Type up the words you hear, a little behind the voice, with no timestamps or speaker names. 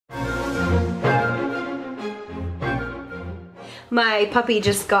my puppy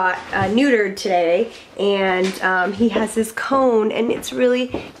just got neutered today, and he has this cone, and it's really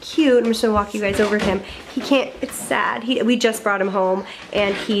cute. I'm just gonna walk you guys over to him. He can't, it's sad. We just brought him home,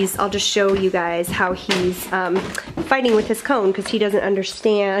 and I'll just show you guys how he's fighting with his cone, because he doesn't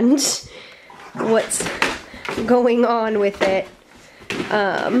understand what's going on with it.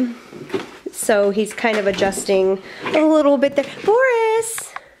 So he's kind of adjusting a little bit there.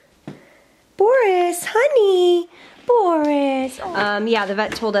 Boris! Boris, honey! Boris! Yeah, the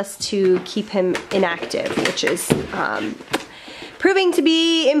vet told us to keep him inactive, which is proving to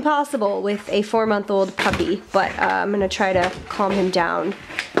be impossible with a 4-month-old puppy. But I'm gonna try to calm him down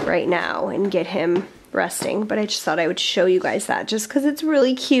right now and get him resting. But I just thought I would show you guys that just because it's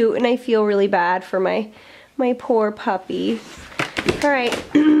really cute, and I feel really bad for my poor puppy. All right,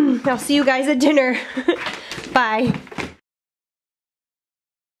 I'll see you guys at dinner. Bye.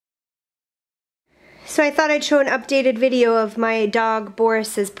 So I thought I'd show an updated video of my dog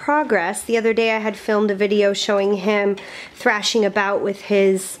Boris's progress. The other day I had filmed a video showing him thrashing about with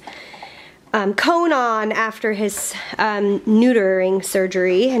his cone on after his neutering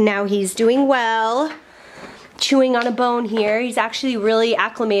surgery, and now he's doing well. Chewing on a bone here. He's actually really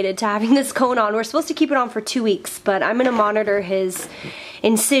acclimated to having this cone on. We're supposed to keep it on for 2 weeks, but I'm gonna monitor his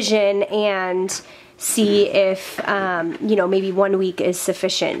incision and see if, you know, maybe 1 week is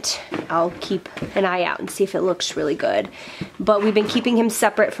sufficient. I'll keep an eye out and see if it looks really good. But we've been keeping him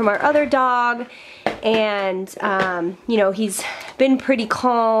separate from our other dog, and, you know, he's been pretty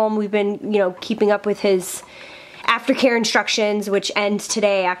calm. We've been, you know, keeping up with his aftercare instructions, which end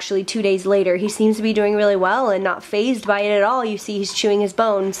today, actually 2 days later. He seems to be doing really well and not fazed by it at all. You see he's chewing his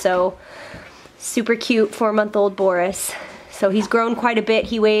bone, so super cute 4-month-old Boris. So he's grown quite a bit.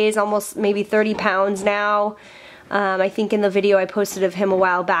 He weighs almost maybe 30 pounds now. I think in the video I posted of him a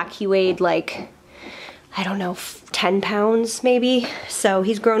while back, he weighed like, I don't know, 10 pounds maybe. So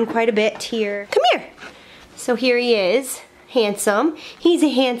he's grown quite a bit here. Come here. So here he is, handsome. He's a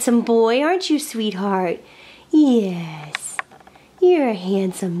handsome boy, aren't you, sweetheart? Yes, you're a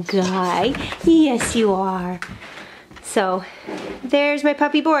handsome guy. Yes, you are. So, there's my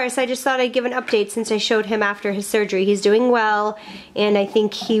puppy Boris. I just thought I'd give an update since I showed him after his surgery. He's doing well, and I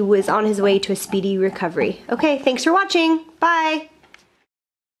think he was on his way to a speedy recovery. Okay, thanks for watching. Bye.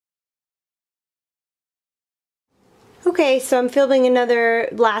 Okay, so I'm filming another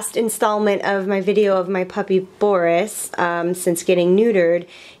last installment of my video of my puppy Boris since getting neutered.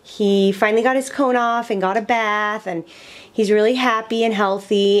 He finally got his cone off and got a bath, and he's really happy and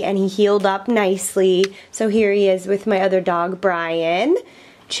healthy, and he healed up nicely. So here he is with my other dog, Brian,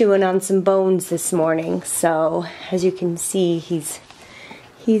 chewing on some bones this morning. So as you can see,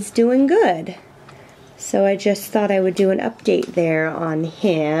 he's doing good. So I just thought I would do an update there on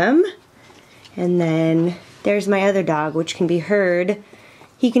him. And then there's my other dog, which can be heard.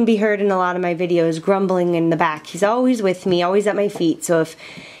 He can be heard in a lot of my videos, grumbling in the back. He's always with me, always at my feet. So if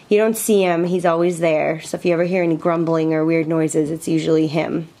you don't see him, he's always there. So if you ever hear any grumbling or weird noises, it's usually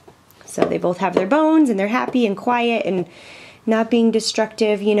him. So they both have their bones, and they're happy and quiet and not being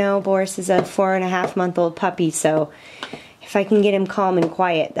destructive. You know, Boris is a 4.5-month-old puppy, so if I can get him calm and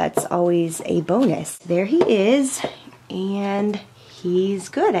quiet, that's always a bonus. There he is, and he's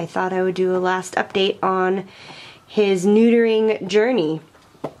good. I thought I would do a last update on his neutering journey.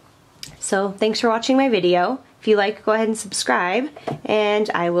 So thanks for watching my video. If you like, go ahead and subscribe, and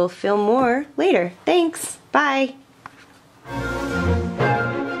I will film more later. Thanks. Bye.